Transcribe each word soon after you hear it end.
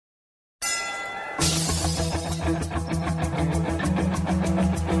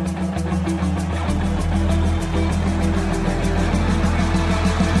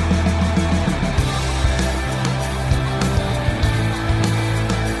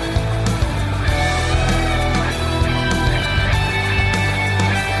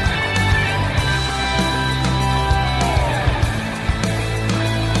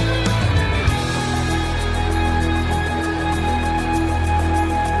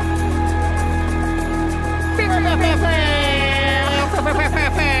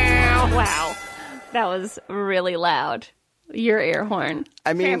Wow. That was really loud. Your air horn.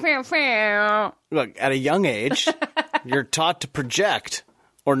 I mean, look, at a young age, you're taught to project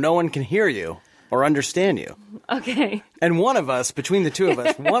or no one can hear you or understand you. Okay. And one of us, between the two of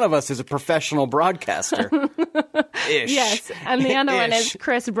us, one of us is a professional broadcaster. Ish. Yes, and the other one is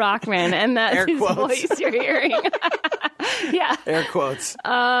Chris Brockman, and that's Air his quotes. voice you're hearing. Yeah. Air quotes.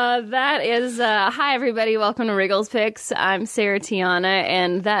 That is, hi everybody, welcome to Wriggles Picks. I'm Sarah Tiana,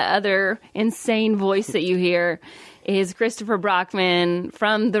 and that other insane voice that you hear is Christopher Brockman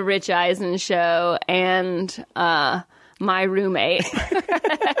from The Rich Eisen Show, and my roommate.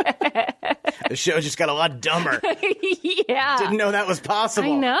 The show just got a lot dumber. Yeah. Didn't know that was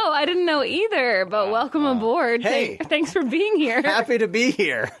possible. I know. I didn't know either, but welcome aboard. Hey. Thanks for being here. Happy to be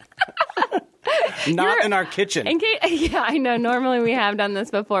here. Not in our kitchen. Yeah, I know. Normally we have done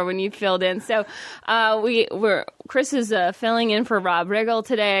this before when you filled in. So Chris is filling in for Rob Riggle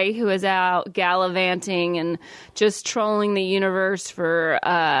today, who is out gallivanting and just trolling the universe for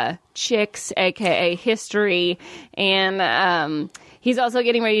chicks, a.k.a. history. And he's also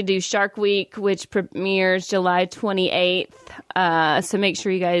getting ready to do Shark Week, which premieres July 28th. So make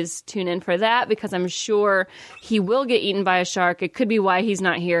sure you guys tune in for that, because I'm sure he will get eaten by a shark. It could be why he's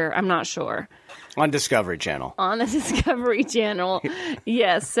not here. I'm not sure. On Discovery Channel. On the Discovery Channel.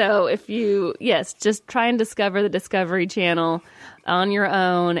 Yes. So just try and discover the Discovery Channel on your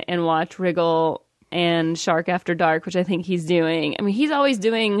own and watch Wriggle and Shark After Dark, which I think he's doing. I mean, he's always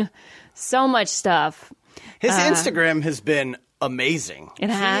doing so much stuff. His Instagram has been amazing. It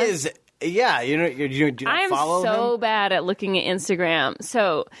has? He is, yeah. You do not follow him? I am so bad at looking at Instagram.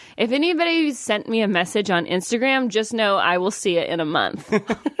 So if anybody sent me a message on Instagram, just know I will see it in a month.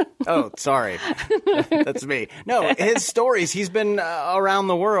 Oh, sorry. That's me. No, his stories, he's been around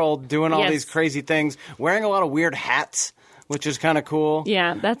the world doing all these crazy things, wearing a lot of weird hats, which is kind of cool.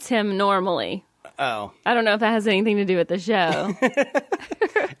 Yeah, that's him normally. Oh. I don't know if that has anything to do with the show.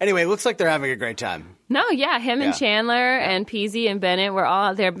 Anyway, it looks like they're having a great time. No, yeah, him and Chandler and Peasy and Bennett were all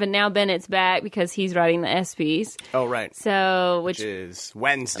out there, but now Bennett's back because he's writing the ESPYs. Oh, right. So, which is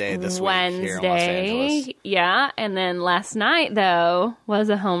Wednesday this week here in Los Angeles. Yeah, and then last night, though, was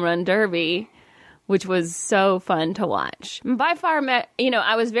a home run derby, which was so fun to watch. By far,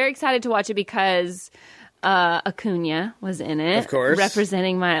 I was very excited to watch it because Acuna was in it. Of course.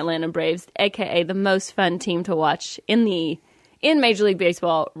 Representing my Atlanta Braves, a.k.a. the most fun team to watch in Major League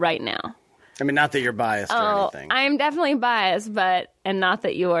Baseball right now. I mean, not that you're biased or anything. I'm definitely biased, and not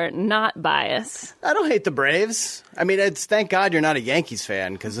that you are not biased. I don't hate the Braves. I mean, thank God you're not a Yankees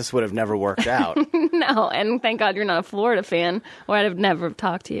fan, because this would have never worked out. No, and thank God you're not a Florida fan, or I'd have never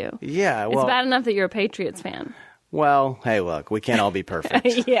talked to you. Yeah, well... It's bad enough that you're a Patriots fan. Well, hey, look, we can't all be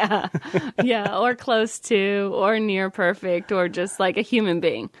perfect. Yeah, or close to, or near perfect, or just like a human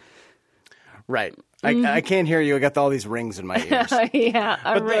being. Right. I can't hear you. I got all these rings in my ears. Yeah,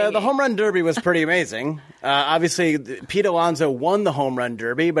 but the home run derby was pretty amazing. Obviously, Pete Alonso won the home run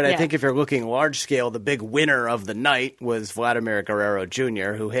derby, but I think if you're looking large scale, the big winner of the night was Vladimir Guerrero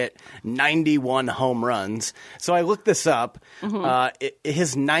Jr., who hit 91 home runs. So I looked this up. Mm-hmm.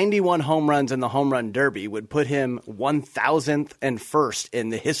 His 91 home runs in the home run derby would put him 1,000th and 1st in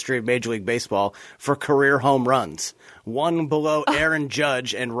the history of Major League Baseball for career home runs. One below Aaron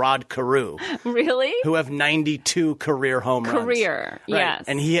Judge and Rod Carew. Really? Who have 92 career home runs. Right. Yes.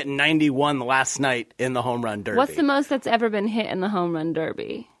 And he hit 91 last night in the home run derby. What's the most that's ever been hit in the home run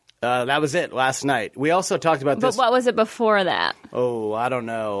derby? That was it last night. We also talked about this. But what was it before that? Oh, I don't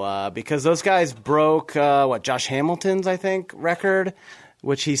know. Because those guys broke, Josh Hamilton's, I think, record,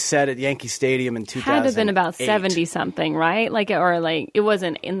 which he set at Yankee Stadium in 2008. Had to have been about 70-something, right? It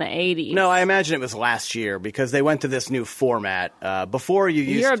wasn't in the 80s. No, I imagine it was last year because they went to this new format. Before you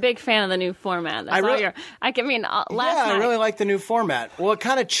used... You're a big fan of the new format. That's all you're... last night... I really like the new format. Well, it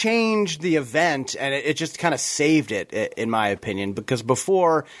kind of changed the event, and it just kind of saved it, in my opinion, because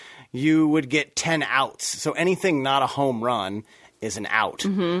before you would get 10 outs. So anything not a home run is an out.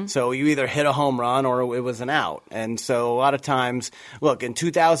 Mm-hmm. So you either hit a home run or it was an out. And so a lot of times, look, in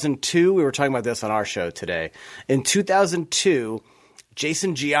 2002, we were talking about this on our show today. In 2002,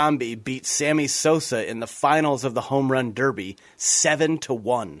 Jason Giambi beat Sammy Sosa in the finals of the home run derby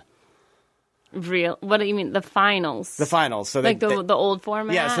 7-1. Real? What do you mean? The finals? The finals. So the old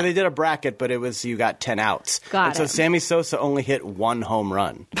format? Yeah, so they did a bracket, but you got 10 outs. Got it. So Sammy Sosa only hit one home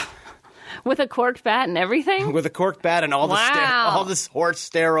run. With a corked bat and everything? With a corked bat and all Wow. the sports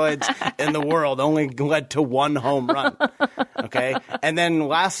steroids in the world only led to one home run. Okay? And then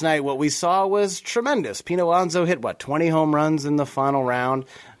last night, what we saw was tremendous. Pete Alonso hit, 20 home runs in the final round.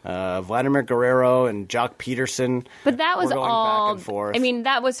 Vladimir Guerrero and Jock Peterson. But that was were going all. back and forth. I mean,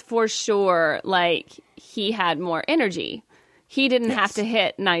 that was for sure. Like, he had more energy. He didn't have to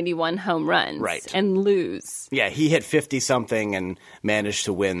hit 91 home runs and lose. Yeah, he hit 50-something and managed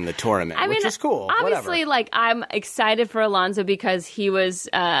to win the tournament, which was cool. Obviously, Whatever. I'm excited for Alonso because he was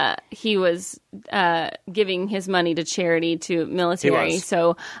giving his money to charity, to military.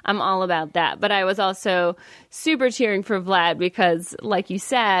 So I'm all about that. But I was also super cheering for Vlad because, like you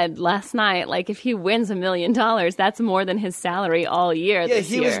said last night, like if he wins $1 million, that's more than his salary all year. Yeah,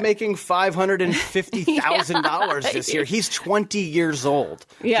 he was making $550,000 this year. He's 20 years old.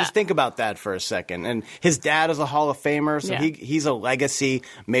 Yeah. Just think about that for a second. And his dad is a Hall of Famer, so he's a legacy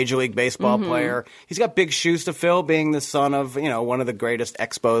Major League Baseball player. He's got big shoes to fill, being the son of one of the greatest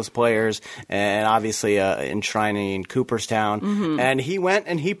Expos players, and obviously enshrining Cooperstown. And he went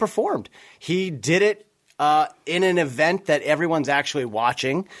and he performed. He did it in an event that everyone's actually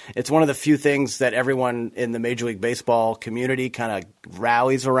watching. It's one of the few things that everyone in the Major League Baseball community kind of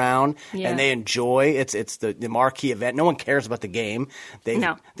rallies around and they enjoy. It's the marquee event. No one cares about the game.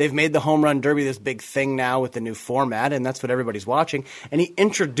 They've made the Home Run Derby this big thing now with the new format, and that's what everybody's watching. And he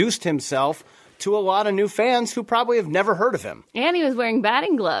introduced himself to a lot of new fans who probably have never heard of him. And he was wearing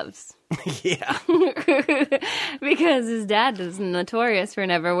batting gloves. Yeah. Because his dad is notorious for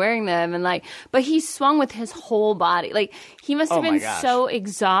never wearing them, but he swung with his whole body. Like, he must have been so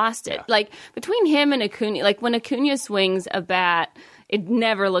exhausted. Yeah. Like, between him and Acuna, like when Acuna swings a bat, it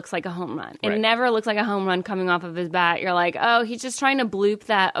never looks like a home run. It never looks like a home run coming off of his bat. You're like, oh, he's just trying to bloop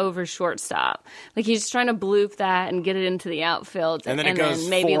that over shortstop. Like, he's just trying to bloop that and get it into the outfield and then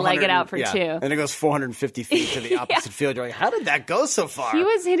maybe leg it out for two. And it goes 450 feet to the opposite field. You're like, how did that go so far? He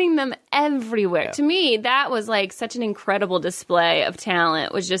was hitting them everywhere. Yeah. To me, that was like such an incredible display of talent.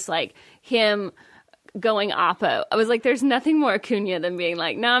 It was just like him going oppo. I was like, there's nothing more Acuna than being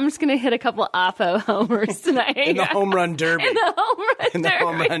like, no, I'm just going to hit a couple oppo homers tonight. In the Home Run Derby. In the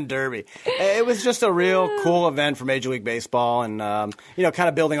Home Run Derby. It was just a real cool event for Major League Baseball. And, kind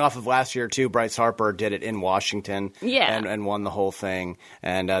of building off of last year, too, Bryce Harper did it in Washington and won the whole thing.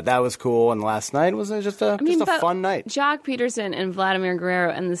 And that was cool. And last night was just a fun night. Jock Peterson and Vladimir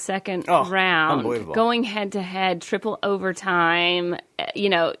Guerrero in the second round, going head-to-head, triple overtime,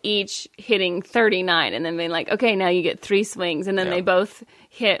 each hitting 39 and then being like, okay, now you get 3 swings. And then they both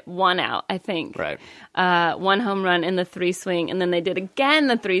hit 1 out, I think. Right. 1 home run in the 3 swing. And then they did again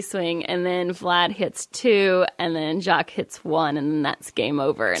the 3 swing. And then Vlad hits 2. And then Jock hits 1. And then that's game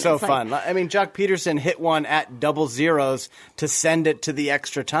over. And so fun. I mean, Jock Peterson hit one at double zeros to send it to the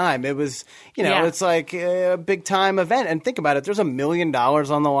extra time. It was, it's like a big time event. And think about it. There's $1 million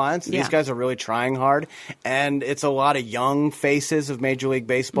on the line. So these guys are really trying hard. And it's a lot of young faces of Major League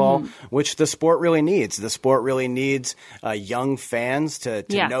Baseball, which the sport really needs. The sport really needs young fans to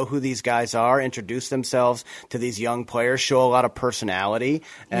know who these guys are, introduce themselves to these young players, show a lot of personality,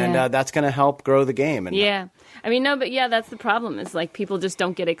 and that's going to help grow the game. And, that's the problem is like people just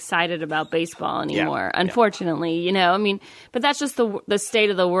don't get excited about baseball anymore, unfortunately, but that's just the state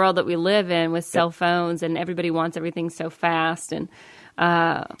of the world that we live in with cell phones and everybody wants everything so fast and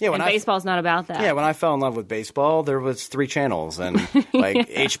baseball's not about that. Yeah, when I fell in love with baseball, there was 3 channels, and like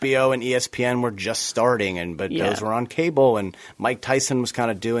HBO and ESPN were just starting, but those were on cable, and Mike Tyson was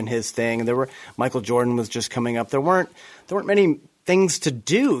kind of doing his thing, and Michael Jordan was just coming up. There weren't many things to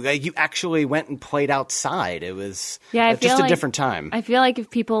do. Like, you actually went and played outside. It was just a different time. I feel like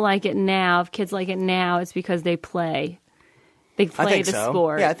if people like it now, if kids like it now, it's because they play. They play the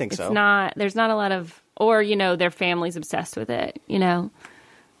sport. Yeah, I think so. There's not a lot of. Or, their family's obsessed with it, I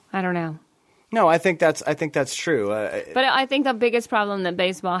don't know. No, I think that's true. But I think the biggest problem that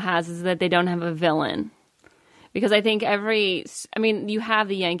baseball has is that they don't have a villain. Because I think you have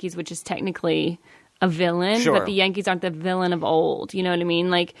the Yankees, which is technically a villain, but the Yankees aren't the villain of old. You know what I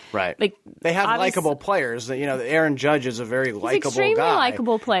mean? Like they have likable players. Aaron Judge is a very likable guy. Extremely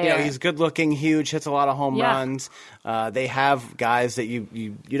likable player. He's good looking, huge, hits a lot of home runs. They have guys that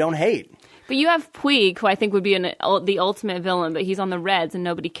you don't hate. But you have Puig, who I think would be the ultimate villain, but he's on the Reds and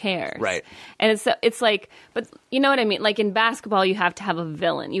nobody cares. Right. And it's like, but you know what I mean? Like in basketball, you have to have a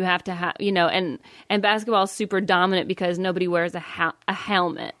villain. You have to have, and basketball is super dominant because nobody wears a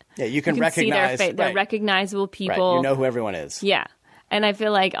helmet. Yeah, you can recognize. See their face. They're recognizable people. Right. You know who everyone is. Yeah. And I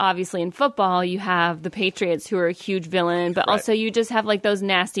feel like, obviously, in football, you have the Patriots, who are a huge villain, but also you just have like those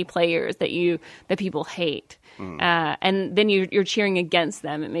nasty players that people hate. And then you're cheering against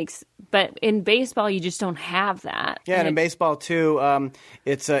them. It makes But in baseball, you just don't have that. Yeah, and in baseball, too,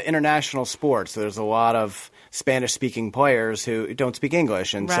 it's an international sport, so there's a lot of Spanish-speaking players who don't speak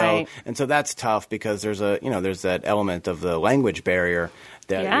English, and so that's tough because there's that element of the language barrier.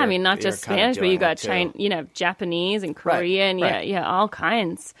 I mean, not just Spanish, but you got Japanese and Korean, all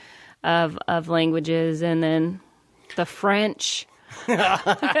kinds of languages, and then the French.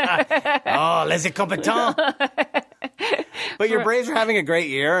 Oh, les incompetents. But your Braves are having a great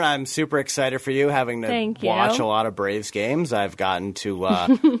year, and I'm super excited for you having to watch a lot of Braves games. I've gotten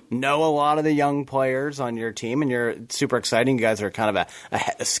to know a lot of the young players on your team, and you're super exciting. You guys are kind of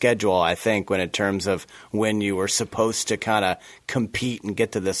a schedule, I think, in terms of when you were supposed to kind of compete and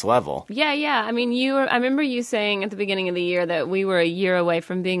get to this level. Yeah. I mean, I remember you saying at the beginning of the year that we were a year away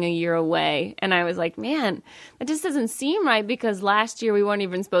from being a year away, and I was like, man, that just doesn't seem right because last year we weren't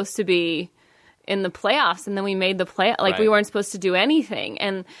even supposed to be in the playoffs, and then we made the play. We weren't supposed to do anything,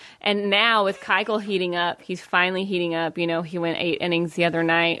 and now with Keuchel heating up, he's finally heating up. You know, he went 8 innings the other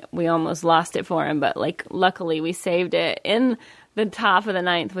night. We almost lost it for him, but luckily we saved it in the top of the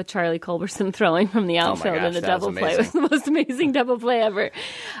 9th with Charlie Culberson throwing from the outfield in a double play. It was the most amazing double play ever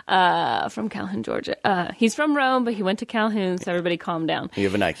from Calhoun, Georgia. He's from Rome, but he went to Calhoun, so everybody calm down. You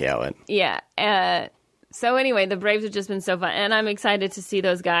have a Nike outlet. Yeah. So anyway, the Braves have just been so fun, and I'm excited to see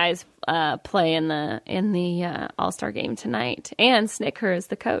those guys play in the All-Star game tonight. And Snicker is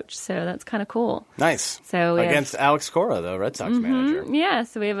the coach, so that's kind of cool. Nice. So against Alex Cora, the Red Sox manager. Yeah,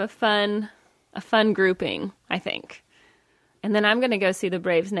 so we have a fun grouping, I think. And then I'm going to go see the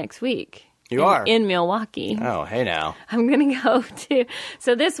Braves next week. You are? In Milwaukee. Oh, hey now. I'm going to go to...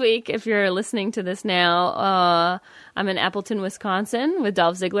 So this week, if you're listening to this now, I'm in Appleton, Wisconsin with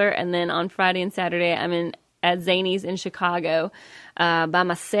Dolph Ziggler. And then on Friday and Saturday, I'm at Zany's in Chicago by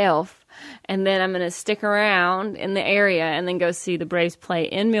myself. And then I'm going to stick around in the area and then go see the Braves play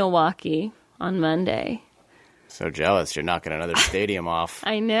in Milwaukee on Monday. So jealous. You're knocking another stadium off.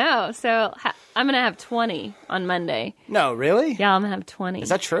 I know. So I'm going to have 20 on Monday. No, really? Yeah, I'm going to have 20. Is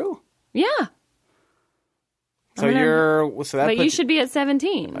that true? Yeah. So but you should be at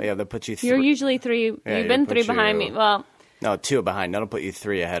 17. Oh, yeah, that puts you 3. You're usually 3. Yeah, you've been 3 behind me. Well, no, 2 behind. That'll put you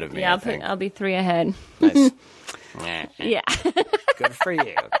 3 ahead of me. Yeah, I'll be 3 ahead. Nice. Yeah. Good for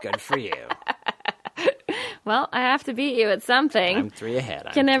you. Good for you. Well, I have to beat you at something. I'm 3 ahead.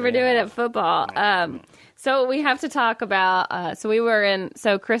 Can never do it at football. So we have to talk about.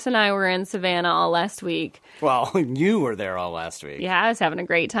 So Chris and I were in Savannah all last week. Well, you were there all last week. Yeah, I was having a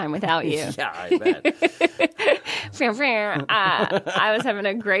great time without you. Yeah, I bet. I was having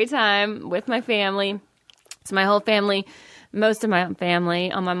a great time with my family. So my whole family, most of my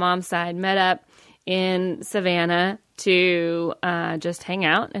family on my mom's side, met up in Savannah to just hang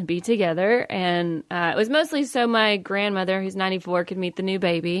out and be together. And it was mostly so my grandmother, who's 94, could meet the new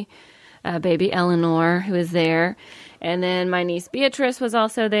baby. Baby Eleanor, who was there. And then my niece Beatrice was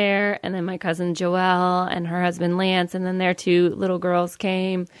also there. And then my cousin Joelle and her husband Lance. And then their 2 little girls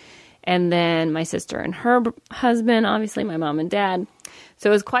came. And then my sister and her husband, obviously my mom and dad. So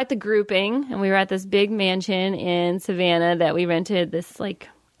it was quite the grouping. And we were at this big mansion in Savannah that we rented, this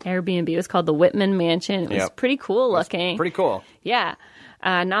Airbnb. It was called the Whitman Mansion. It was pretty cool looking. Pretty cool. Yeah.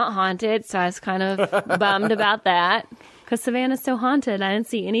 Not haunted. So I was kind of bummed about that. Because Savannah's so haunted. I didn't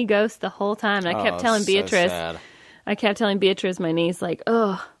see any ghosts the whole time. And I kept telling Beatrice, my niece,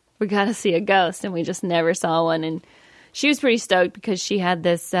 we got to see a ghost. And we just never saw one. And she was pretty stoked because she had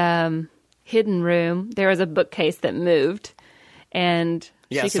this hidden room. There was a bookcase that moved. And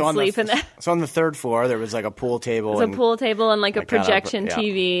she could sleep in that. So on the 3rd floor, there was a pool table. There was a pool table and a projection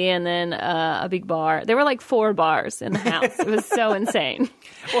TV and then a big bar. There were 4 bars in the house. It was so insane.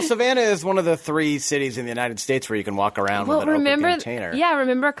 Well, Savannah is one of the 3 cities in the United States where you can walk around with an open container. Yeah,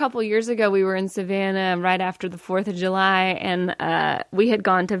 remember a couple years ago we were in Savannah right after the 4th of July, and we had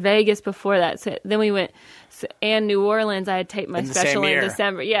gone to Vegas before that. So then we went, and New Orleans, I had taped my special in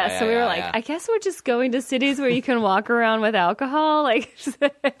December. Yeah, so we were I guess we're just going to cities where you can walk around with alcohol.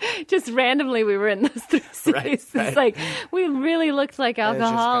 Just randomly we were in those 3 cities. Right. It's we really looked like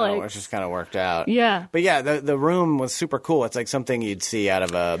alcoholics. It just kind of worked out. Yeah. But yeah, the room was super cool. It's something you'd see out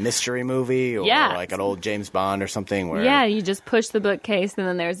of a mystery movie or an old James Bond or something. Where you just push the bookcase and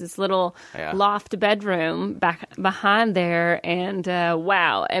then there's this little loft bedroom back behind there. And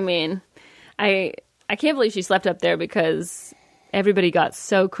wow, I mean, I can't believe she slept up there because everybody got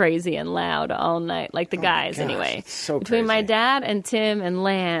so crazy and loud all night. The guys, anyway. So Between crazy. my dad and Tim and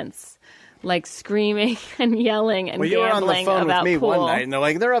Lance, like screaming and yelling and you were on the gambling phone about with me pool. one night, and they're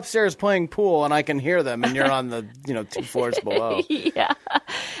like, they're upstairs playing pool, and I can hear them, and you're on the 2 floors below. Yeah.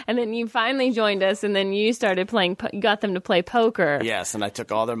 And then you finally joined us, and then you started playing, you got them to play poker. Yes, and I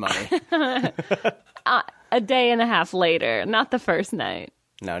took all their money. A day and a half later, not the first night.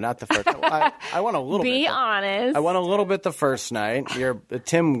 No, not the first. I won a little bit. Be honest. I won a little bit the first night.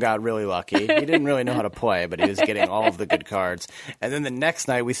 Tim got really lucky. He didn't really know how to play, but he was getting all of the good cards. And then the next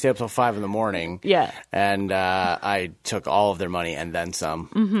night, we stayed up till 5 in the morning. Yeah. And I took all of their money and then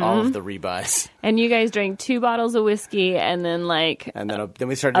some. All of the rebuys. And you guys drank 2 bottles of whiskey and then then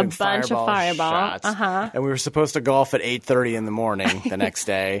we started doing bunch of Fireball shots. And we were supposed to golf at 8:30 in the morning the next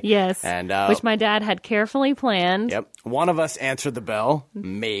day. Yes. And which my dad had carefully planned. Yep. One of us answered the bell.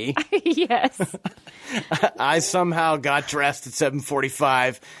 Me. Yes. I somehow got dressed at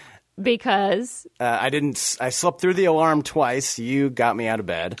 7:45 because I slept through the alarm twice. You got me out of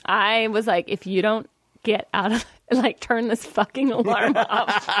bed. I was like, if you don't get out of turn this fucking alarm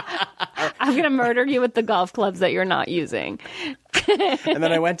off, I'm gonna murder you with the golf clubs that you're not using. And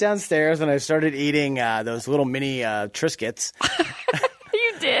then I went downstairs and I started eating those little mini Triscuits.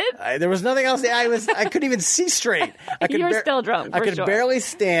 You did? There was nothing else. I couldn't even see straight. You were still drunk. I could sure. barely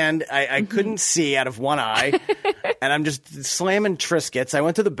stand. I couldn't see out of one eye, and I'm just slamming Triscuits. I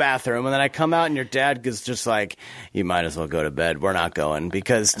went to the bathroom, and then I come out, and your dad is just like, "You might as well go to bed. We're not going,"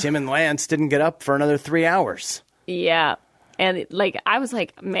 because Tim and Lance didn't get up for another 3 hours. Yeah. And I was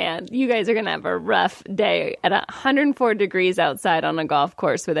like, man, you guys are going to have a rough day at 104 degrees outside on a golf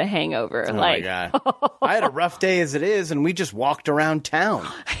course with a hangover. Oh, my God. I had a rough day as it is, and we just walked around town.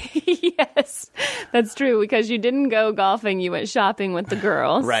 Yes, that's true, because you didn't go golfing. You went shopping with the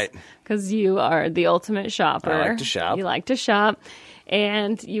girls. Right. Because you are the ultimate shopper. I like to shop. You like to shop.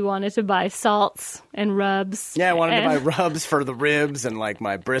 And you wanted to buy salts and rubs. Yeah, I wanted to buy rubs for the ribs and my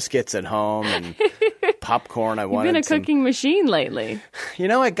briskets at home and popcorn. You've been a cooking machine lately.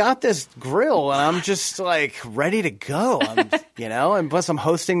 I got this grill and I'm just ready to go. And plus I'm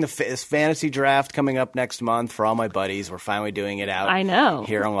hosting this fantasy draft coming up next month for all my buddies. We're finally doing it out. I know.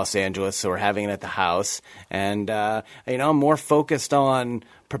 Here in Los Angeles, so we're having it at the house. And I'm more focused on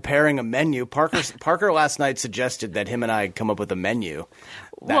preparing a menu. Parker last night suggested that him and I come up with a menu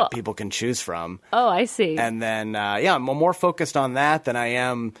that people can choose from. Oh, I see. And then, I'm more focused on that than I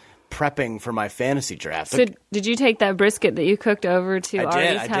am prepping for my fantasy draft. So did you take that brisket that you cooked over to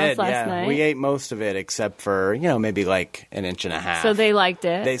Artie's house last night? We ate most of it except for, maybe an inch and a half. So they liked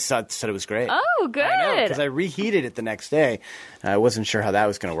it? They said it was great. Oh, good. I know, because I reheated it the next day. I wasn't sure how that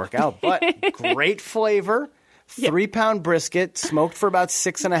was going to work out, but great flavor. 3-pound brisket, smoked for about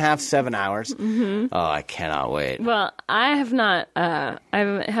 6.5, 7 hours. Mm-hmm. Oh, I cannot wait. Well, I have not. I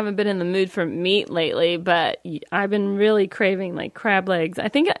haven't been in the mood for meat lately, but I've been really craving crab legs. I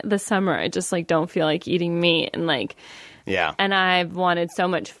think this summer I just don't feel like eating meat and Yeah. And I've wanted so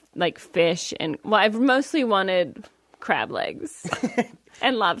much fish and I've mostly wanted crab legs.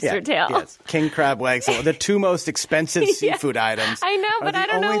 And lobster tail. Yes. King crab legs, the 2 most expensive seafood items. I know, but I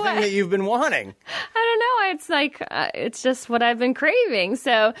don't know the only thing that you've been wanting. I don't know. It's it's just what I've been craving.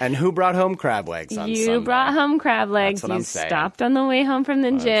 So. And who brought home crab legs on Sunday? You brought home crab legs. That's what you I'm saying. Stopped on the way home from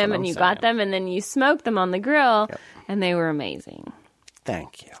the gym, and you got them, and then you smoked them on the grill, and they were amazing.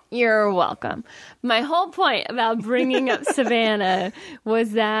 Thank you. You're welcome. My whole point about bringing up Savannah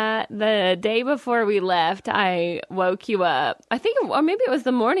was that the day before we left, I woke you up. I think, or maybe it was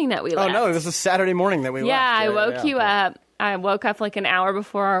the morning that we left. Oh, no, it was a Saturday morning that we left. Yeah, I woke you up. I woke up an hour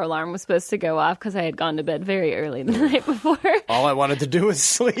before our alarm was supposed to go off because I had gone to bed very early the night before. All I wanted to do was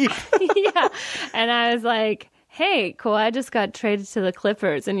sleep. Yeah. And I was like, hey, Kawhi just got traded to the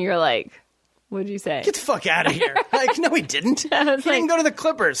Clippers. And you're like, what'd you say? Get the fuck out of here. No, he didn't. He didn't go to the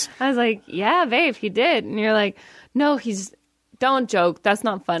Clippers. I was like, yeah, babe, he did. And you're like, no, don't joke. That's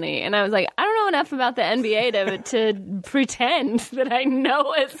not funny. And I was like, I don't know enough about the NBA to pretend that I know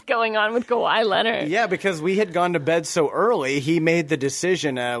what's going on with Kawhi Leonard. Yeah, because we had gone to bed so early, he made the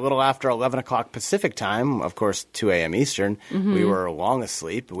decision a little after 11 o'clock Pacific time, of course, 2 a.m. Eastern. Mm-hmm. We were long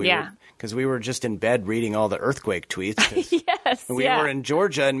asleep. Because we were just in bed reading all the earthquake tweets. Yes. We were in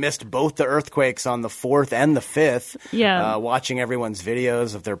Georgia and missed both the earthquakes on the 4th and the 5th. Yeah. Watching everyone's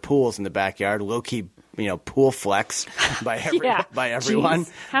videos of their pools in the backyard. Low-key, pool flex by everyone.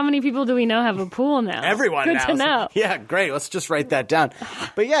 Jeez. How many people do we know have a pool now? Everyone Good now. to know. Yeah, great. Let's just write that down.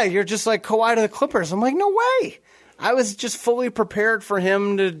 But yeah, you're just like Kawhi to the Clippers. I'm like, no way. I was just fully prepared for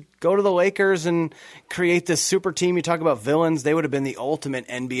him to go to the Lakers and create this super team. You talk about villains. They would have been the ultimate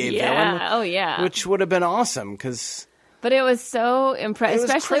NBA villain. Oh, yeah. Which would have been awesome because But it was so impressive,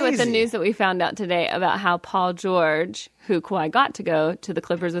 especially with the crazy. news that we found out today about how Paul George, who Kawhi got to go to the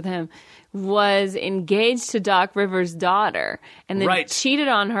Clippers with him, was engaged to Doc Rivers' daughter and then cheated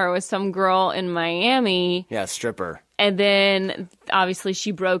on her with some girl in Miami. Yeah, stripper. And then, obviously,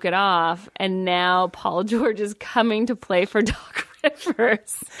 she broke it off, and now Paul George is coming to play for Doc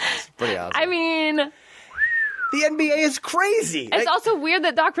Rivers. It's pretty awesome. I mean... The NBA is crazy. It's also weird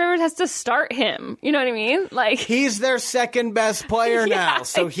that Doc Rivers has to start him. You know what I mean? Like he's their second best player now,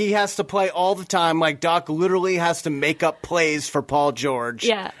 so he has to play all the time. Like Doc literally has to make up plays for Paul George.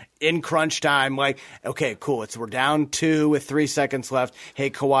 Yeah. In crunch time, like, okay, cool. We're down 2 with 3 seconds left. Hey,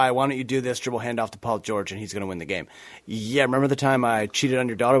 Kawhi, why don't you do this dribble handoff to Paul George, and he's going to win the game. Yeah, remember the time I cheated on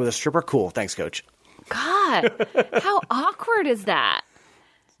your daughter with a stripper? Cool, thanks, coach. God, how awkward is that?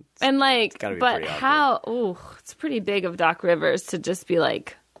 And like, but how? Ooh, it's pretty big of Doc Rivers to just be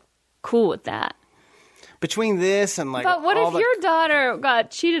like, cool with that. Between this and like, but what if your daughter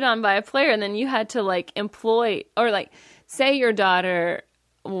got cheated on by a player, and then you had to like employ, or like, say your daughter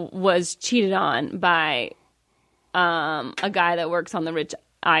was cheated on by a guy that works on the Rich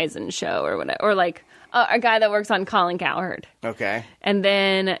Eisen show or whatever, or like a guy that works on Colin Cowherd. Okay. And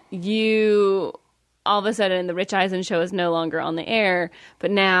then you, all of a sudden, the Rich Eisen show is no longer on the air, but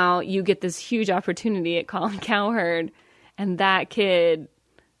now you get this huge opportunity at Colin Cowherd, and that kid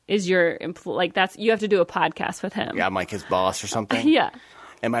is your like that's you have to do a podcast with him. Yeah, I'm like his boss or something. Yeah.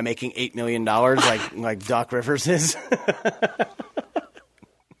 Am I making $8 million like Doc Rivers is?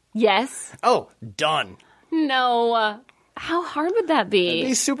 Yes. Oh, done. No. How hard would that be?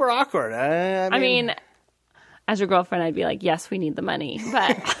 It'd be super awkward. I mean, as your girlfriend, I'd be like, yes, we need the money.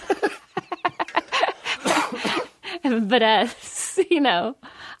 But, but as, you know,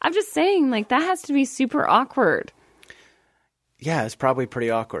 I'm just saying, like, that has to be super awkward. Yeah, it's probably pretty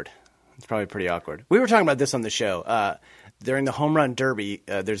awkward. We were talking about this on the show. During the Home Run Derby,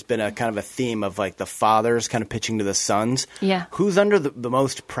 there's been a kind of a theme of like the fathers kind of pitching to the sons. Yeah. Who's under the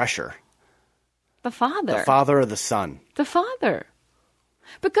most pressure? The father. The father or the son? The father.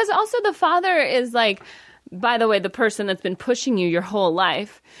 Because also the father is like, by the way, the person that's been pushing you your whole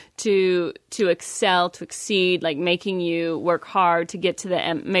life to excel, to exceed, like making you work hard to get to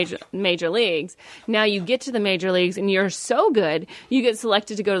the major leagues. Now you get to the major leagues and you're so good, you get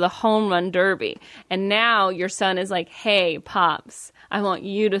selected to go to the Home Run Derby. And now your son is like, hey, Pops, I want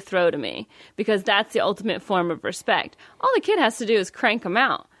you to throw to me, because that's the ultimate form of respect. All the kid has to do is crank him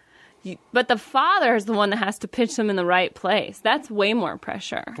out. But the father is the one that has to pitch them in the right place. That's way more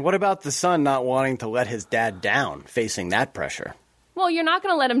pressure. What about the son not wanting to let his dad down, facing that pressure? Well, you're not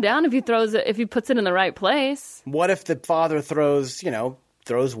going to let him down if he puts it in the right place. What if the father throws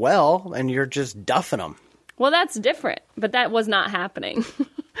well, and you're just duffing him? Well, that's different, but that was not happening.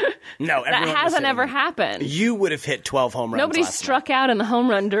 No, that hasn't ever happened. You would have hit 12 home runs. Nobody struck out in the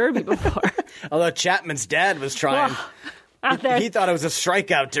Home Run Derby before. Although Chapman's dad was trying. Out there. He thought it was a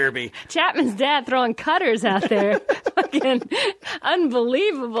strikeout derby. Chapman's dad throwing cutters out there. Fucking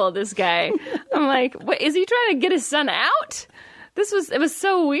unbelievable, this guy. I'm like, wait, is he trying to get his son out? It was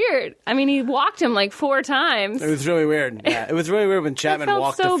so weird. I mean, he walked him like 4 times. It was really weird. Yeah, it was really weird when Chapman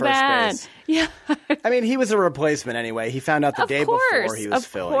walked to first base. Yeah. I mean, he was a replacement anyway. He found out the day before he was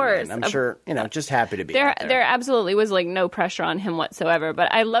filling in. I'm sure, just happy to be out there. There absolutely was like no pressure on him whatsoever.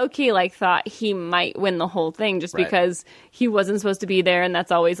 But I low-key like thought he might win the whole thing just because he wasn't supposed to be there, and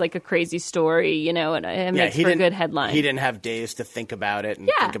that's always like a crazy story, and it makes for a good headline. He didn't have days to think about it and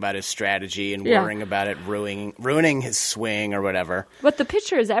think about his strategy and worrying about it ruining his swing or whatever. But the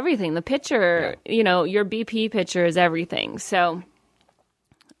pitcher is everything. The pitcher, your BP pitcher is everything. So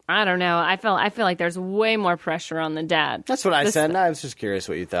I don't know. I feel like there's way more pressure on the dad. That's what I said. I was just curious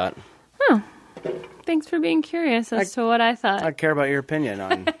what you thought. Oh, thanks for being curious as to what I thought. I care about your opinion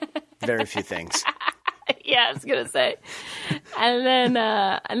on very few things. Yeah, I was gonna say. And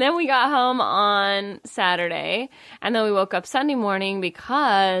then we got home on Saturday, and then we woke up Sunday morning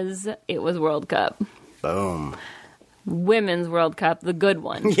because it was World Cup. Boom. Women's World Cup, the good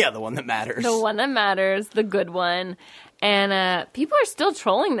one. Yeah, the one that matters. The one that matters, the good one. And people are still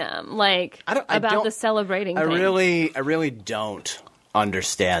trolling them, about the celebrating thing. I really don't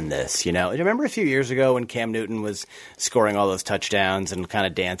understand this, Do you remember a few years ago when Cam Newton was scoring all those touchdowns and kind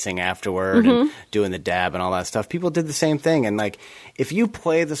of dancing afterward and doing the dab and all that stuff? People did the same thing. And, if you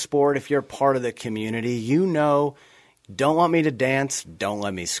play the sport, if you're part of the community, don't want me to dance, don't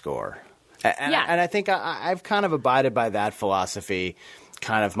let me score. And I think I've kind of abided by that philosophy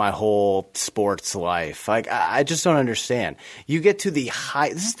kind of my whole sports life. I just don't understand. You get to this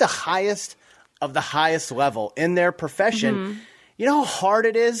is the highest of the highest level in their profession. You know how hard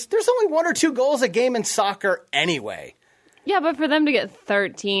it is? There's only 1 or 2 goals a game in soccer anyway. Yeah, but for them to get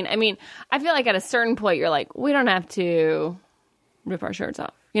 13, I mean, I feel like at a certain point, you're like, we don't have to rip our shirts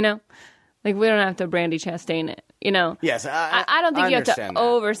off, you know? Like, we don't have to Brandy Chastain it, you know? Yes, I don't think you have to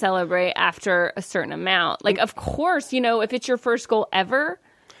over-celebrate after a certain amount. Like, of course, you know, if it's your first goal ever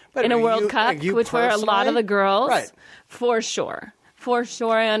in a World Cup, which were a lot of the girls, right. For sure. For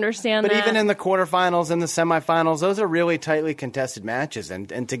sure, I understand but that. But even in the quarterfinals and the semifinals, those are really tightly contested matches.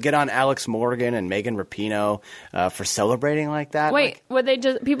 And to get on Alex Morgan and Megan Rapinoe for celebrating like that. Wait, were they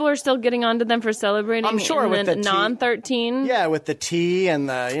just people are still getting onto them for celebrating? I'm sure with the non-13. Yeah, with the T and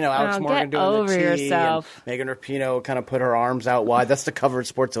the Alex Morgan doing over the T. Yourself. And Megan Rapinoe kind of put her arms out wide. That's the cover of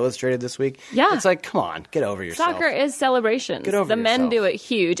Sports Illustrated this week. Yeah, it's like, come on, get over yourself. Soccer is celebrations. Get over the yourself. men do it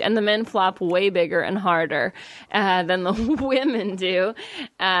huge, and the men flop way bigger and harder than the women do.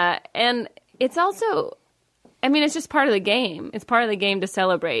 And it's also, I mean, it's just part of the game. It's part of the game to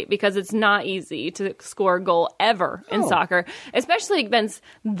celebrate because it's not easy to score a goal ever in soccer, especially against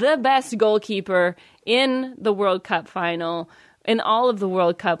the best goalkeeper in the World Cup final. In all of the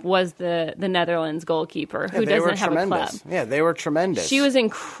World Cup was the Netherlands goalkeeper who doesn't have a club. Yeah, they were tremendous. She was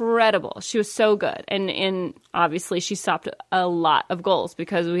incredible. She was so good. And obviously she stopped a lot of goals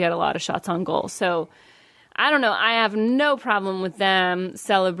because we had a lot of shots on goal. So I don't know. I have no problem with them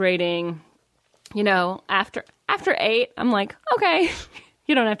celebrating, after 8. I'm like, okay,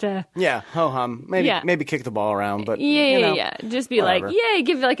 you don't have to. Yeah, ho-hum. Maybe kick the ball around. But Yeah. Just be whatever. like, yeah,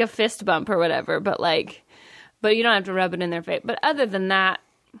 give like a fist bump or whatever. But you don't have to rub it in their face. But other than that,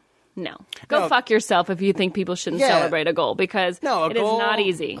 no. Go fuck yourself if you think people shouldn't celebrate a goal because it is not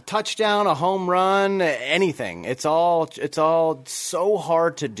easy. A touchdown, a home run, anything. It's all so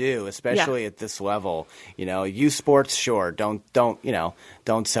hard to do, especially at this level. You sports, sure, don't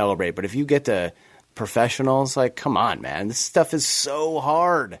celebrate. But if you get to professionals, like, come on, man, this stuff is so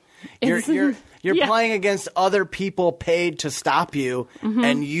hard. You're playing against other people paid to stop you,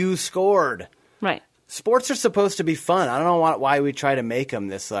 and you scored. Right. Sports are supposed to be fun. I don't know why we try to make them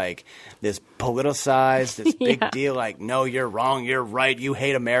this politicized, this big deal. Like, no, you're wrong, you're right, you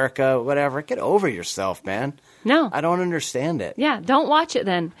hate America, whatever. Get over yourself, man. No. I don't understand it. Yeah, don't watch it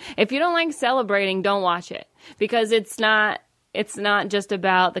then. If you don't like celebrating, don't watch it. Because it's not just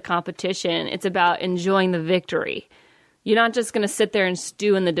about the competition. It's about enjoying the victory. You're not just going to sit there and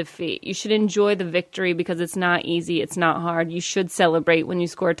stew in the defeat. You should enjoy the victory because it's not easy. It's not hard. You should celebrate when you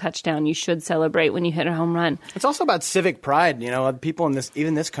score a touchdown. You should celebrate when you hit a home run. It's also about civic pride. People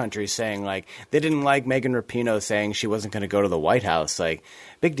in this country saying, like, they didn't like Megan Rapinoe saying she wasn't going to go to the White House. Like,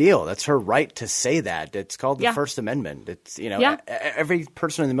 big deal. That's her right to say that. It's called the First Amendment. It's, every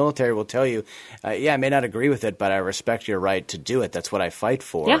person in the military will tell you, I may not agree with it, but I respect your right to do it. That's what I fight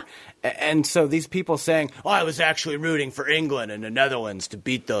for. Yeah. And so these people saying, I was actually rooting for England and the Netherlands to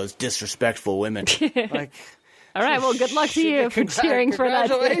beat those disrespectful women. Like, all right, well, good luck to you for cheering for that.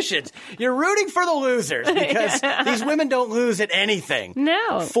 Congratulations. You're rooting for the losers because these women don't lose at anything.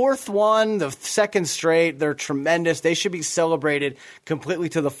 No. Fourth one, the second straight, they're tremendous. They should be celebrated completely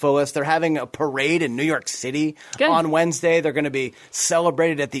to the fullest. They're having a parade in New York City on Wednesday. They're going to be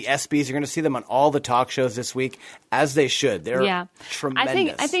celebrated at the ESPYs. You're going to see them on all the talk shows this week, as they should. They're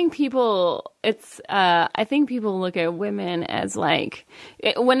tremendous. I think people look at women as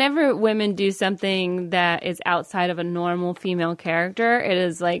whenever women do something that is outside of a normal female character, it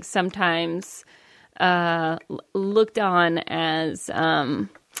is like sometimes looked on as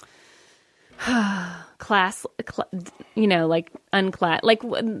class, like unclass. Like,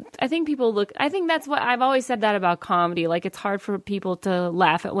 I think that's what I've always said that about comedy. Like, it's hard for people to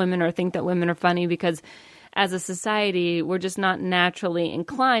laugh at women or think that women are funny because as a society, we're just not naturally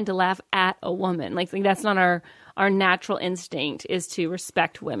inclined to laugh at a woman. Like that's not our natural instinct is to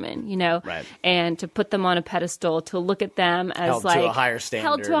respect women, right. And to put them on a pedestal, to look at them as held to a higher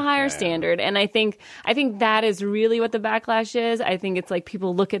standard. And I think that is really what the backlash is. I think it's like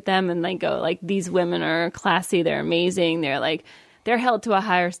people look at them and they go like, these women are classy, they're amazing, they're held to a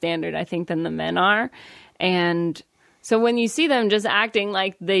higher standard, I think, than the men are. And so when you see them just acting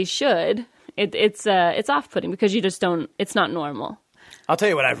like they should, it's off-putting because you just don't. It's not normal. I'll tell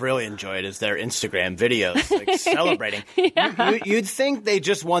you what I've really enjoyed is their Instagram videos, like celebrating. You'd think they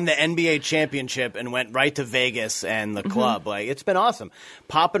just won the NBA championship and went right to Vegas and the club. Like, it's been awesome.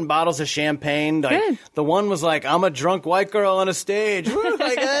 Popping bottles of champagne. Like, good. The one was like, I'm a drunk white girl on a stage.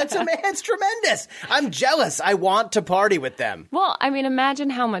 Like, it's tremendous. I'm jealous. I want to party with them. Well, I mean, imagine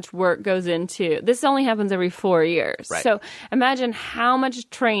how much work goes into this. Only happens every 4 years. Right. So imagine how much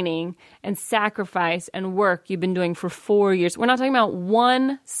training and sacrifice and work you've been doing for 4 years. We're not talking about one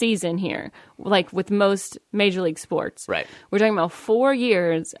season here, like with most major league sports. Right. We're talking about 4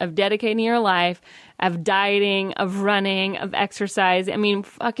 years of dedicating your life of dieting, of running, of exercise. I mean,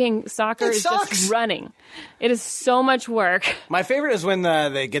 fucking soccer is just running. It is so much work. My favorite is when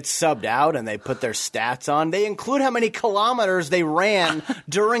they get subbed out and they put their stats on. They include how many kilometers they ran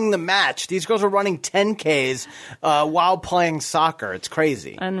during the match. These girls are running 10Ks while playing soccer. It's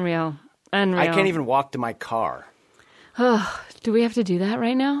crazy. Unreal. I can't even walk to my car. Do we have to do that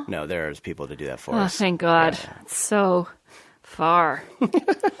right now? No, there's people to do that for us. Oh, thank God. Yeah. It's so far.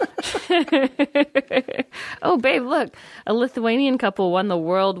 Oh, babe, look. A Lithuanian couple won the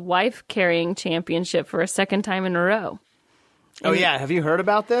World Wife Carrying Championship for a second time in a row. Oh, yeah. Have you heard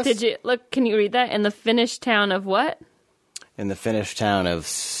about this? Did you? Look, can you read that? In the Finnish town of what? In the Finnish town of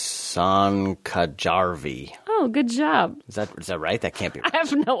Sankajärvi. Oh, good job. Is that right? That can't be right. I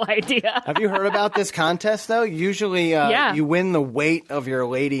have no idea. Have you heard about this contest, though? Usually you win the weight of your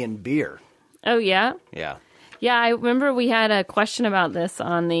lady in beer. Oh, yeah? Yeah. Yeah, I remember we had a question about this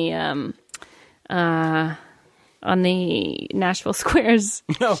on the Nashville Squares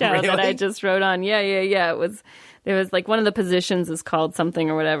show that I just wrote on. Yeah. There was like one of the positions is called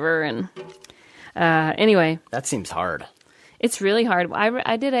something or whatever. And anyway. That seems hard. It's really hard.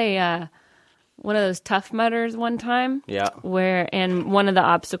 I did one of those Tough Mudders one time. Yeah. And one of the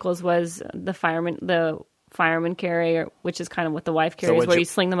obstacles was the fireman carry, which is kind of what the wife carries, where you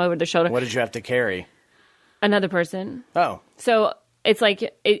sling them over the shoulder. What did you have to carry? Another person. Oh. So it's like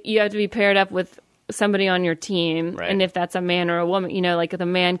you have to be paired up with somebody on your team. Right. And if that's a man or a woman, like the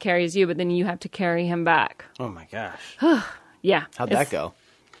man carries you, but then you have to carry him back. Oh, my gosh. Yeah. How'd that go?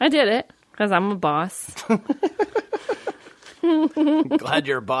 I did it because I'm a boss. Glad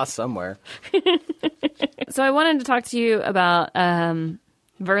you're a boss somewhere. So I wanted to talk to you about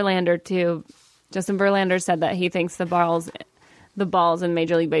Verlander, too. Justin Verlander said that he thinks the balls in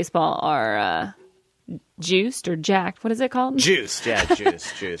Major League Baseball are juiced or jacked. What is it called? Juiced. Yeah,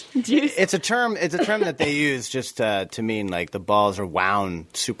 juiced. Juiced. It's a term that they use just to mean like the balls are wound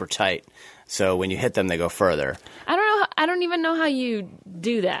super tight. So when you hit them, they go further. I don't know. I don't even know how you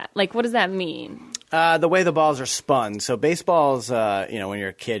do that. Like, what does that mean? The way the balls are spun. So baseballs, when you're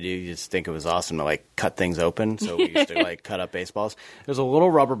a kid, you just think it was awesome to like cut things open. So we used to like cut up baseballs. There's a little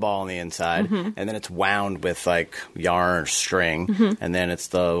rubber ball on the inside, and then it's wound with like yarn or string, and then it's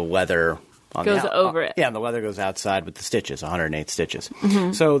the leather. Goes over it. Yeah, and the leather goes outside with the stitches, 108 stitches.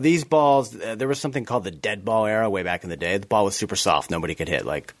 So these balls, there was something called the dead ball era way back in the day. The ball was super soft. Nobody could hit.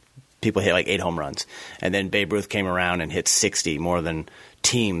 Like, people hit like 8 home runs. And then Babe Ruth came around and hit 60, more than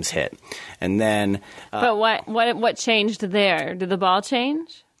teams hit. And then... but what changed there? Did the ball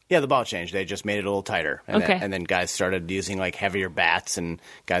change? Yeah, the ball changed. They just made it a little tighter. And then guys started using like heavier bats, and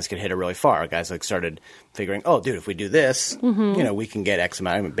guys could hit it really far. Guys like started figuring, oh, dude, if we do this, we can get X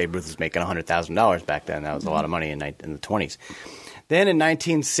amount. I mean, Babe Ruth was making $100,000 back then. That was a lot of money in the 20s. Then in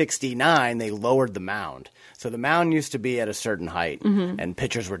 1969, they lowered the mound. So the mound used to be at a certain height, and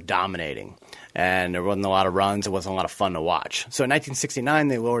pitchers were dominating. And there wasn't a lot of runs. It wasn't a lot of fun to watch. So in 1969,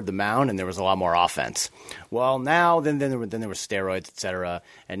 they lowered the mound, and there was a lot more offense. Well, now then there were steroids, et cetera.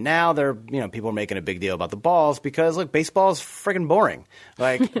 And now people are making a big deal about the balls because, look, baseball is friggin' boring.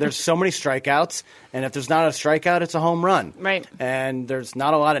 Like, there's so many strikeouts, and if there's not a strikeout, it's a home run. Right. And there's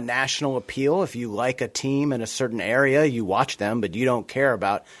not a lot of national appeal. If you like a team in a certain area, you watch them, but you don't care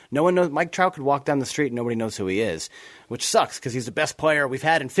about – no one knows – Mike Trout could walk down the street and nobody knows who he is, which sucks because he's the best player we've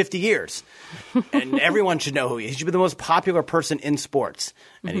had in 50 years. And everyone should know who he is. He should be the most popular person in sports,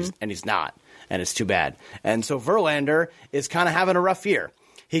 and he's not, and it's too bad. And so Verlander is kind of having a rough year.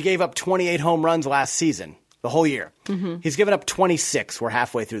 He gave up 28 home runs last season, the whole year. He's given up 26. We're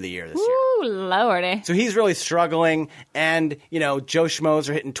halfway through the year this year. Ooh, Lordy. So he's really struggling, and, Joe Schmoes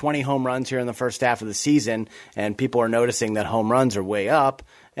are hitting 20 home runs here in the first half of the season, and people are noticing that home runs are way up.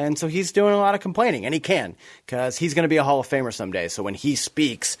 And so he's doing a lot of complaining, and he can, because he's going to be a Hall of Famer someday. So when he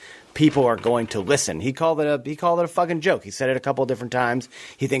speaks, people are going to listen. He called it a fucking joke. He said it a couple of different times.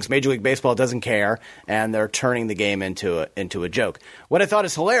 He thinks Major League Baseball doesn't care, and they're turning the game into a joke. What I thought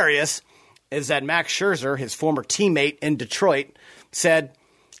is hilarious is that Max Scherzer, his former teammate in Detroit, said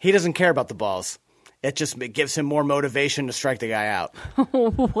he doesn't care about the balls. It gives him more motivation to strike the guy out.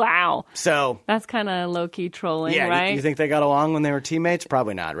 Wow. So that's kind of low-key trolling, yeah, right? You think they got along when they were teammates?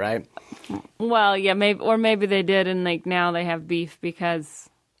 Probably not, right? Well, yeah, maybe they did, and like now they have beef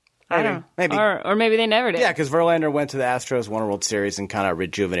because I don't know. Maybe. Or maybe they never did. Yeah, because Verlander went to the Astros, won a World Series, and kind of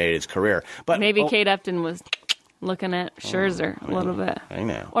rejuvenated his career. But maybe Kate Upton was looking at Scherzer a little bit. I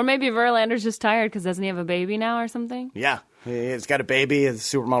know. Or maybe Verlander's just tired because doesn't he have a baby now or something? Yeah. He's got a baby. His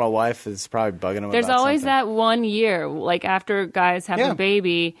supermodel wife is probably bugging him. There's about always something. that 1 year, like after guys have a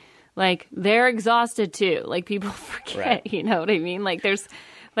baby, like they're exhausted too. Like people forget, right. You know what I mean? Like there's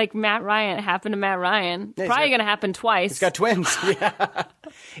Like Matt Ryan, it happened to Matt Ryan. Yeah, Probably going to happen twice. He's got twins. Yeah.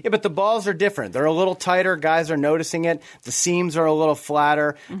 Yeah, but the balls are different. They're a little tighter. Guys are noticing it. The seams are a little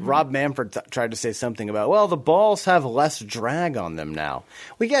flatter. Rob Manfred tried to say something about, well, the balls have less drag on them now.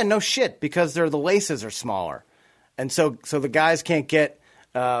 Well, yeah, no shit, because the laces are smaller. And so the guys can't get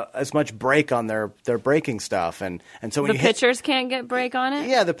as much break on their breaking stuff, and so when the pitchers can't get break on it.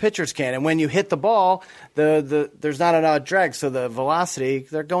 Yeah, the pitchers can, and when you hit the ball, there's not enough drag, so the velocity,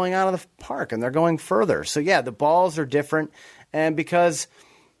 they're going out of the park and they're going further. So yeah, the balls are different, and because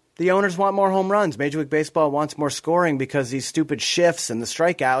the owners want more home runs, Major League Baseball wants more scoring because these stupid shifts and the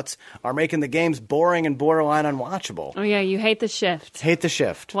strikeouts are making the games boring and borderline unwatchable. Oh yeah, you hate the shift. Hate the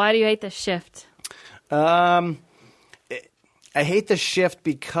shift. Why do you hate the shift? I hate the shift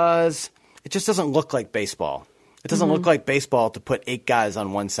because it just doesn't look like baseball. It doesn't look like baseball to put 8 guys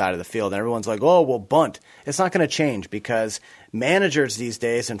on one side of the field, and everyone's like, oh, well, bunt. It's not going to change because managers these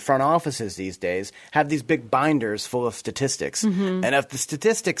days and front offices these days have these big binders full of statistics. And if the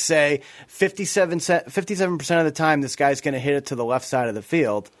statistics say 57% of the time this guy's going to hit it to the left side of the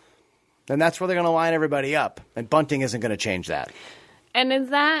field, then that's where they're going to line everybody up, and bunting isn't going to change that. And is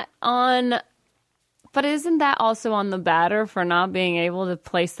that on... But isn't that also on the batter for not being able to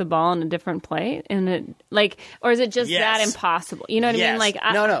place the ball in a different plate? Or is it just that impossible? You know what I mean?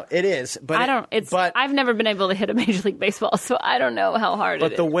 No, it is. But I've never been able to hit a Major League Baseball, so I don't know how hard it is.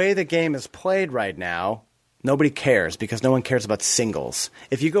 But the way the game is played right now, nobody cares because no one cares about singles.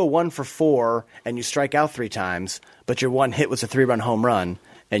 If you go 1 for 4 and you strike out 3 times, but your one hit was a 3-run home run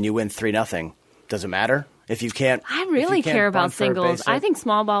and you win 3-0, does it matter? If you can't, I really care about singles. I think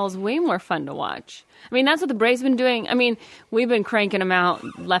small ball is way more fun to watch. I mean, that's what the Braves been doing. I mean, we've been cranking them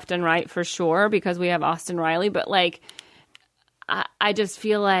out left and right for sure because we have Austin Riley. But I just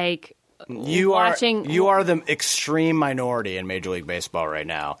feel like you are the extreme minority in Major League Baseball right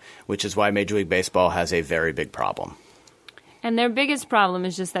now, which is why Major League Baseball has a very big problem. And their biggest problem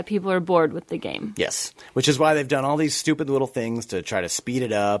is just that people are bored with the game. Yes, which is why they've done all these stupid little things to try to speed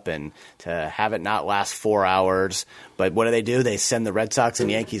it up and to have it not last 4 hours. But what do? They send the Red Sox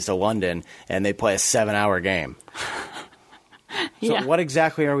and Yankees to London, and they play a 7-hour game. So what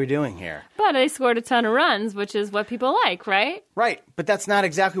exactly are we doing here? But they scored a ton of runs, which is what people like, right? Right, but that's not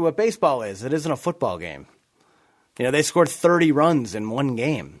exactly what baseball is. It isn't a football game. You know, they scored 30 runs in one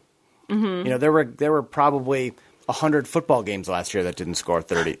game. You know, there were probably 100 football games last year that didn't score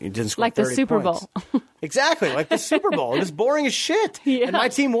 30. It didn't score like 30 the Super points. Bowl. Exactly, like the Super Bowl. It was boring as shit. Yeah. And my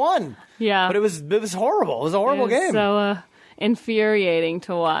team won. Yeah. But it was horrible. It was a horrible game. So infuriating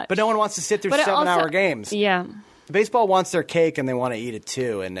to watch. But no one wants to sit through 7-hour games. Yeah. Baseball wants their cake and they want to eat it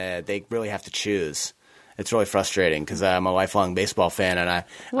too, and they really have to choose. It's really frustrating because I'm a lifelong baseball fan, and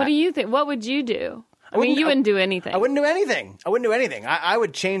What do you think? What would you do? I mean, you wouldn't do anything. I wouldn't do anything. I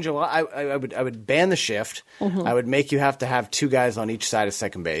would change a lot. I would ban the shift. I would make you have to have 2 guys on each side of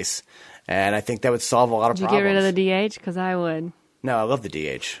second base, and I think that would solve a lot of problems. Would you get rid of the DH? Because I would. No, I love the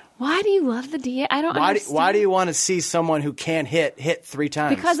DH. Why do you love the DH? I don't understand. Why do you want to see someone who can't hit 3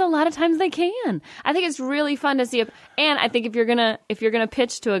 times? Because a lot of times they can. I think it's really fun to see. And I think if you're gonna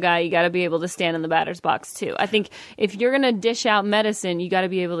pitch to a guy, you got to be able to stand in the batter's box too. I think if you're gonna dish out medicine, you got to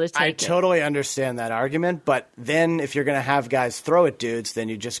be able to take it. I totally understand that argument, but then if you're gonna have guys throw at dudes, then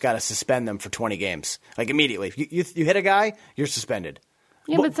you just got to suspend them for 20 games, like immediately. If you hit a guy, you're suspended.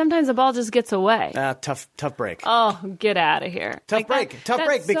 Yeah, but sometimes the ball just gets away. Tough break. Oh, get out of here. Tough break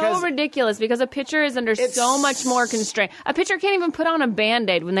because that's so ridiculous because a pitcher is under so much more constraint. A pitcher can't even put on a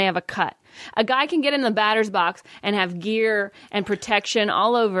Band-Aid when they have a cut. A guy can get in the batter's box and have gear and protection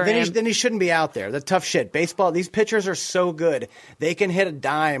all over him. Then he shouldn't be out there. That's tough shit. Baseball, these pitchers are so good. They can hit a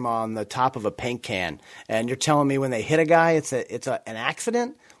dime on the top of a paint can. And you're telling me when they hit a guy, it's an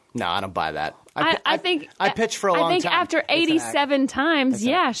accident? No, I don't buy that. I think I pitched for a long time. I think after 87 times,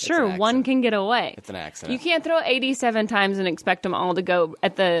 sure, one can get away. It's an accident. You can't throw 87 times and expect them all to go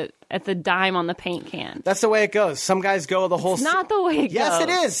at the dime on the paint can. That's the way it goes. Some guys go the whole. It's not the way it goes. Yes, it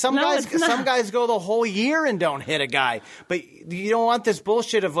is. Some guys go the whole year and don't hit a guy. But you don't want this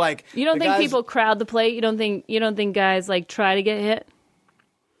bullshit of like. You don't think people crowd the plate? You don't think guys like try to get hit?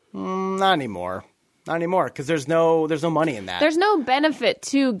 Not anymore. Not anymore, because there's no money in that. There's no benefit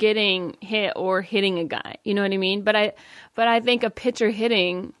to getting hit or hitting a guy. You know what I mean? But I think a pitcher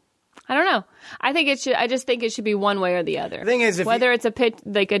hitting, I don't know. I just think it should be one way or the other. The thing is, whether it's a pitch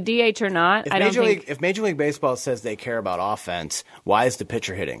like a DH or not, if Major League Baseball says they care about offense, why is the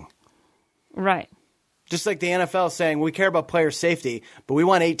pitcher hitting? Right. Just like the NFL saying, we care about player safety, but we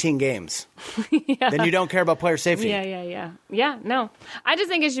want 18 games. Yeah. Then you don't care about player safety. Yeah, no. I just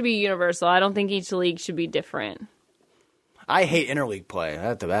think it should be universal. I don't think each league should be different. I hate interleague play.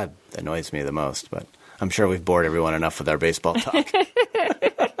 That annoys me the most, but I'm sure we've bored everyone enough with our baseball talk.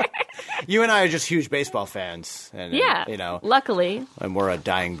 You and I are just huge baseball fans. And, luckily. And we're a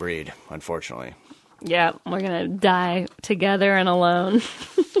dying breed, unfortunately. Yeah, we're going to die together and alone.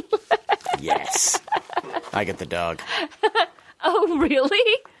 Yes. I get the dog. Oh,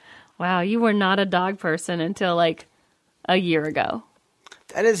 really? Wow, you were not a dog person until like a year ago.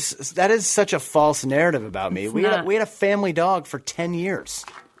 That is such a false narrative about me. We had a family dog for 10 years.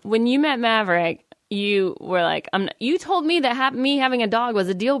 When you met Maverick, you were like, you told me that me having a dog was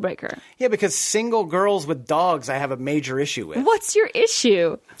a deal breaker. Yeah, because single girls with dogs I have a major issue with. What's your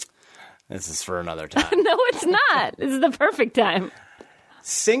issue? This is for another time. No, it's not. This is the perfect time.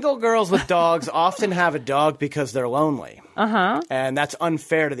 Single girls with dogs often have a dog because they're lonely. Uh-huh. And that's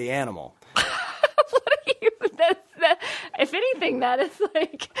unfair to the animal. What are you... If anything, that is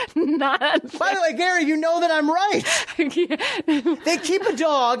like not unfair. By the way, Gary, you know that I'm right. They keep a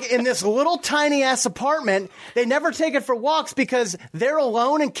dog in this little tiny ass apartment. They never take it for walks because they're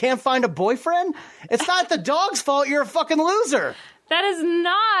alone and can't find a boyfriend. It's not the dog's fault. You're a fucking loser. That is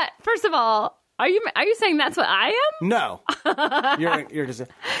not. First of all, are you saying that's what I am? No. You're just.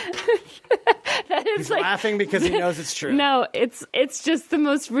 That is He's laughing because he knows it's true. No, it's just the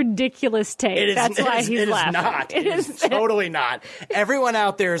most ridiculous take. That's why he's laughing. It is totally not. Everyone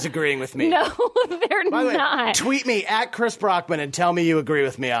out there is agreeing with me. No, they're By the way, not. Tweet me at Chris Brockman and tell me you agree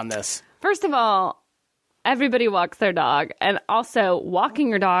with me on this. First of all, everybody walks their dog. And also, walking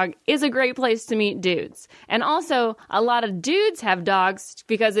your dog is a great place to meet dudes. And also, a lot of dudes have dogs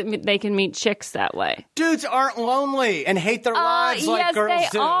because they can meet chicks that way. Dudes aren't lonely and hate their lives like girls do.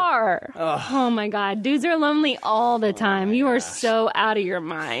 Yes, they are. Ugh. Oh, my God. Dudes are lonely all the time. You are so out of your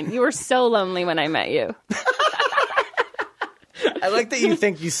mind. You were so lonely when I met you. I like that you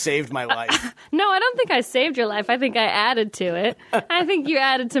think you saved my life. No, I don't think I saved your life. I think I added to it. I think you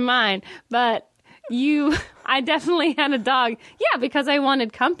added to mine. But... I definitely had a dog. Yeah, because I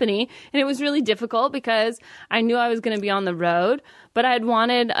wanted company. And it was really difficult because I knew I was going to be on the road. But I had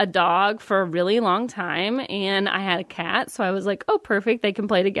wanted a dog for a really long time. And I had a cat. So I was like, oh, perfect. They can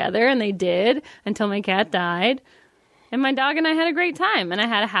play together. And they did until my cat died. And my dog and I had a great time. And I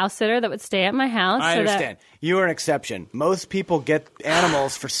had a house sitter that would stay at my house. I understand. You are an exception. Most people get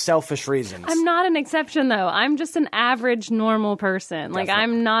animals for selfish reasons. I'm not an exception, though. I'm just an average, normal person. Like,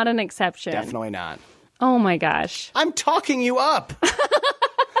 I'm not an exception. Definitely not. Oh, my gosh. I'm talking you up.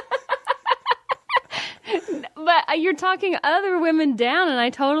 But you're talking other women down, and I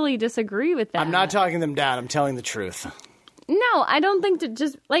totally disagree with that. I'm not talking them down. I'm telling the truth. No, I don't think to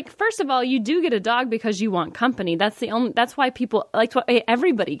just like. First of all, you do get a dog because you want company. That's why people like.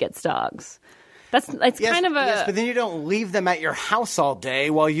 Everybody gets dogs. It's kind of a. Yes, but then you don't leave them at your house all day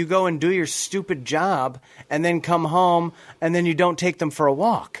while you go and do your stupid job, and then come home, and then you don't take them for a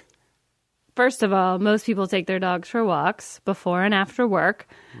walk. First of all, most people take their dogs for walks before and after work.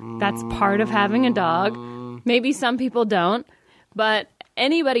 That's part of having a dog. Maybe some people don't, but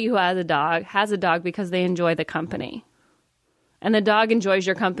anybody who has a dog because they enjoy the company. And the dog enjoys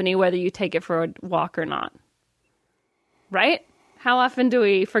your company whether you take it for a walk or not. Right? How often do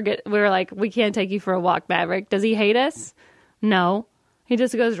we forget? We're like, we can't take you for a walk, Maverick. Does he hate us? No. He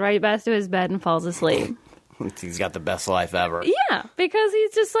just goes right back to his bed and falls asleep. He's got the best life ever. Yeah, because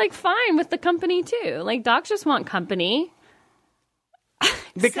he's just like fine with the company too. Like dogs just want company. Say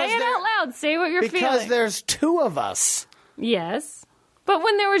it out loud. Say what you're feeling. Because there's two of us. Yes. But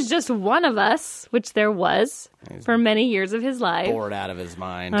when there was just one of us, which there was for many years of his life. Bored out of his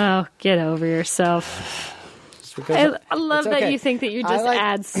mind. Oh, get over yourself. I love that you think that you just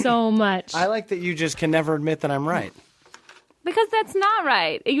add so much. I like that you just can never admit that I'm right. Because that's not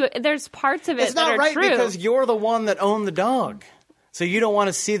right. There's parts of it that are true. It's not right because you're the one that owned the dog. So you don't want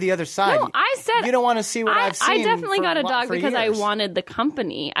to see the other side. No, I said... You don't want to see what I've seen. I definitely got a dog because I wanted the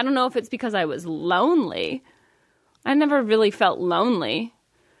company. I don't know if it's because I was lonely. I never really felt lonely.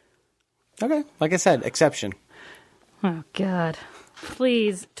 Okay. Like I said, exception. Oh, God.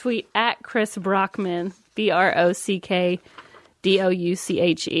 Please tweet at Chris Brockman, BrockDouche.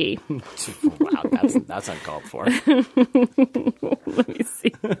 Wow, that's uncalled for. Let me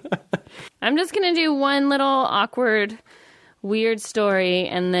see. I'm just going to do one little awkward, weird story,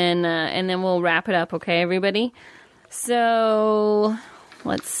 and then we'll wrap it up, okay, everybody? So,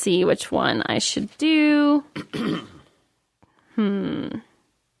 let's see which one I should do.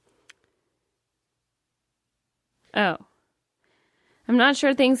 Oh. I'm not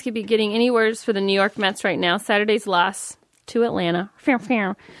sure things could be getting any worse for the New York Mets right now. Saturday's loss to Atlanta.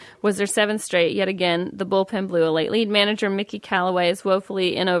 Was their 7th straight. Yet again, the bullpen blew a late lead. Manager Mickey Callaway is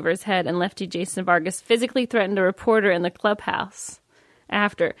woefully in over his head, and lefty Jason Vargas physically threatened a reporter in the clubhouse.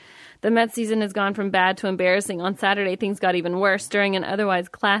 After the Mets season has gone from bad to embarrassing, on Saturday things got even worse. During an otherwise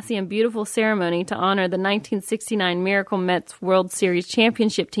classy and beautiful ceremony to honor the 1969 Miracle Mets World Series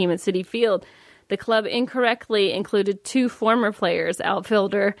championship team at Citi Field, the club incorrectly included 2 former players,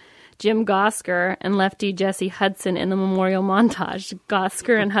 outfielder Jim Gosker and lefty Jesse Hudson, in the memorial montage.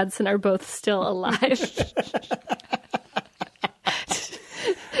 Gosker and Hudson are both still alive.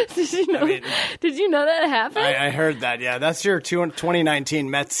 Did you know that happened? I heard that, yeah. That's your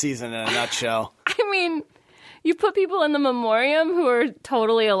 2019 Mets season in a nutshell. I mean, you put people in the memoriam who are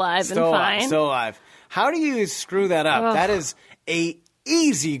totally alive and fine. Still alive. How do you screw that up? Ugh. That is a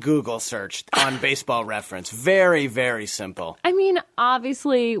easy Google search on Baseball Reference. Very, very simple. I mean,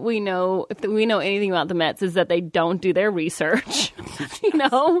 obviously, we know if we know anything about the Mets is that they don't do their research.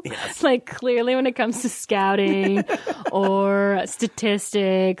 Yes. Like clearly when it comes to scouting or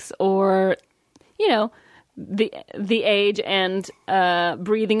statistics or the age and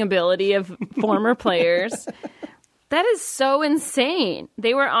breathing ability of former players. That is so insane.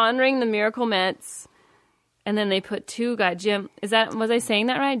 They were honoring the Miracle Mets. And then they put 2 guys. Was I saying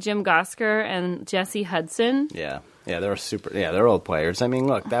that right? Jim Gosker and Jesse Hudson? Yeah, they're old players. I mean,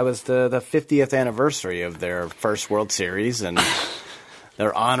 look, that was the 50th anniversary of their first World Series, and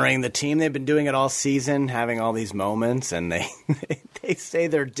they're honoring the team. They've been doing it all season, having all these moments, and they say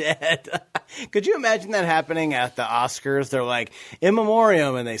they're dead. Could you imagine that happening at the Oscars? They're like, in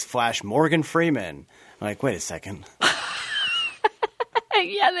memoriam, and they flash Morgan Freeman. I'm like, wait a second.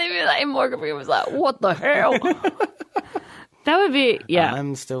 Yeah, they'd be like, Morgan Freeman was like, what the hell? That would be, yeah.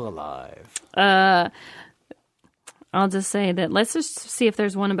 I'm still alive. I'll just say that let's just see if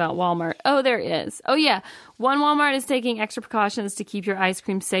there's one about Walmart. Oh, there is. Oh, yeah. One Walmart is taking extra precautions to keep your ice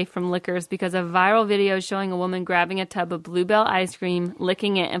cream safe from lickers because a viral video showing a woman grabbing a tub of Bluebell ice cream,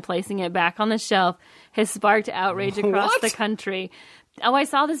 licking it, and placing it back on the shelf has sparked outrage across the country. Oh, I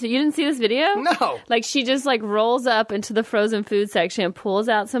saw this. You didn't see this video? No. Like, she just, rolls up into the frozen food section, pulls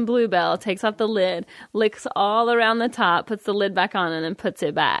out some Bluebell, takes off the lid, licks all around the top, puts the lid back on, and then puts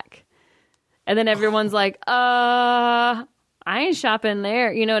it back. And then everyone's like, I ain't shopping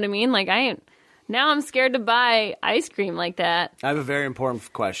there. You know what I mean? Now I'm scared to buy ice cream like that. I have a very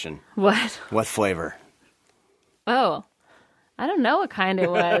important question. What? What flavor? Oh, I don't know what kind it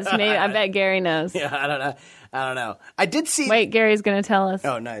was. Maybe I bet Gary knows. Yeah, I don't know. I did see... Wait, Gary's going to tell us.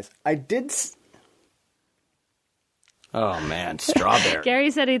 Oh, nice. Oh, man, strawberry. Gary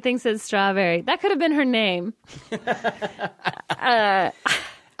said he thinks it's strawberry. That could have been her name.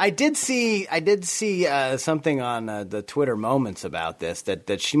 I did see something on the Twitter Moments about this,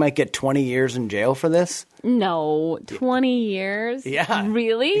 that she might get 20 years in jail for this. No, 20 years? Yeah.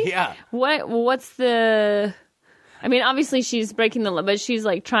 Really? Yeah. What's the... I mean, obviously she's breaking the law, but she's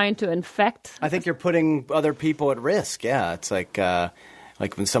trying to infect. I think you're putting other people at risk. Yeah, it's like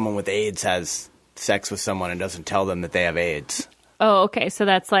when someone with AIDS has sex with someone and doesn't tell them that they have AIDS. Oh, okay. So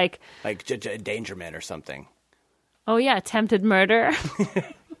that's like endangerment or something. Oh yeah, attempted murder.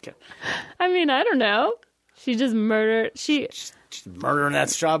 Okay. I mean, I don't know. She just murdered. She's murdering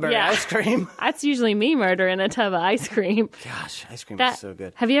that strawberry ice cream. That's usually me murdering a tub of ice cream. Gosh, ice cream is so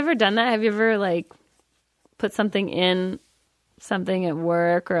good. Have you ever done that? Have you ever put something in something at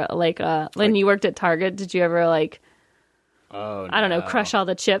work or when you worked at Target? Did you ever I don't know, crush all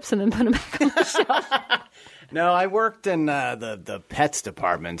the chips and then put them back on the shelf? No, I worked in the pets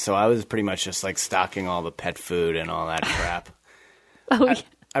department, so I was pretty much just stocking all the pet food and all that crap.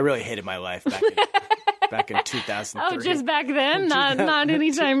 I really hated my life back in 2003. Oh, just back then? Not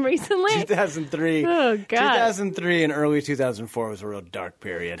anytime recently? 2003. Oh, God. 2003 and early 2004 was a real dark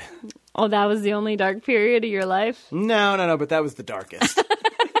period. Oh, that was the only dark period of your life? No, but that was the darkest.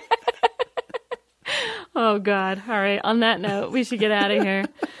 Oh, God. All right. On that note, we should get out of here.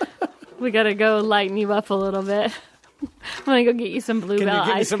 We got to go lighten you up a little bit. I'm going to go get you some Bluebell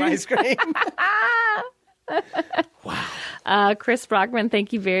ice cream. Can you give me some ice cream? Wow. Chris Brockman,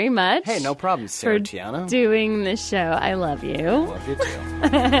 thank you very much. Hey, no problem, Sarah for Tiana. Doing this show. I love you. Love you too.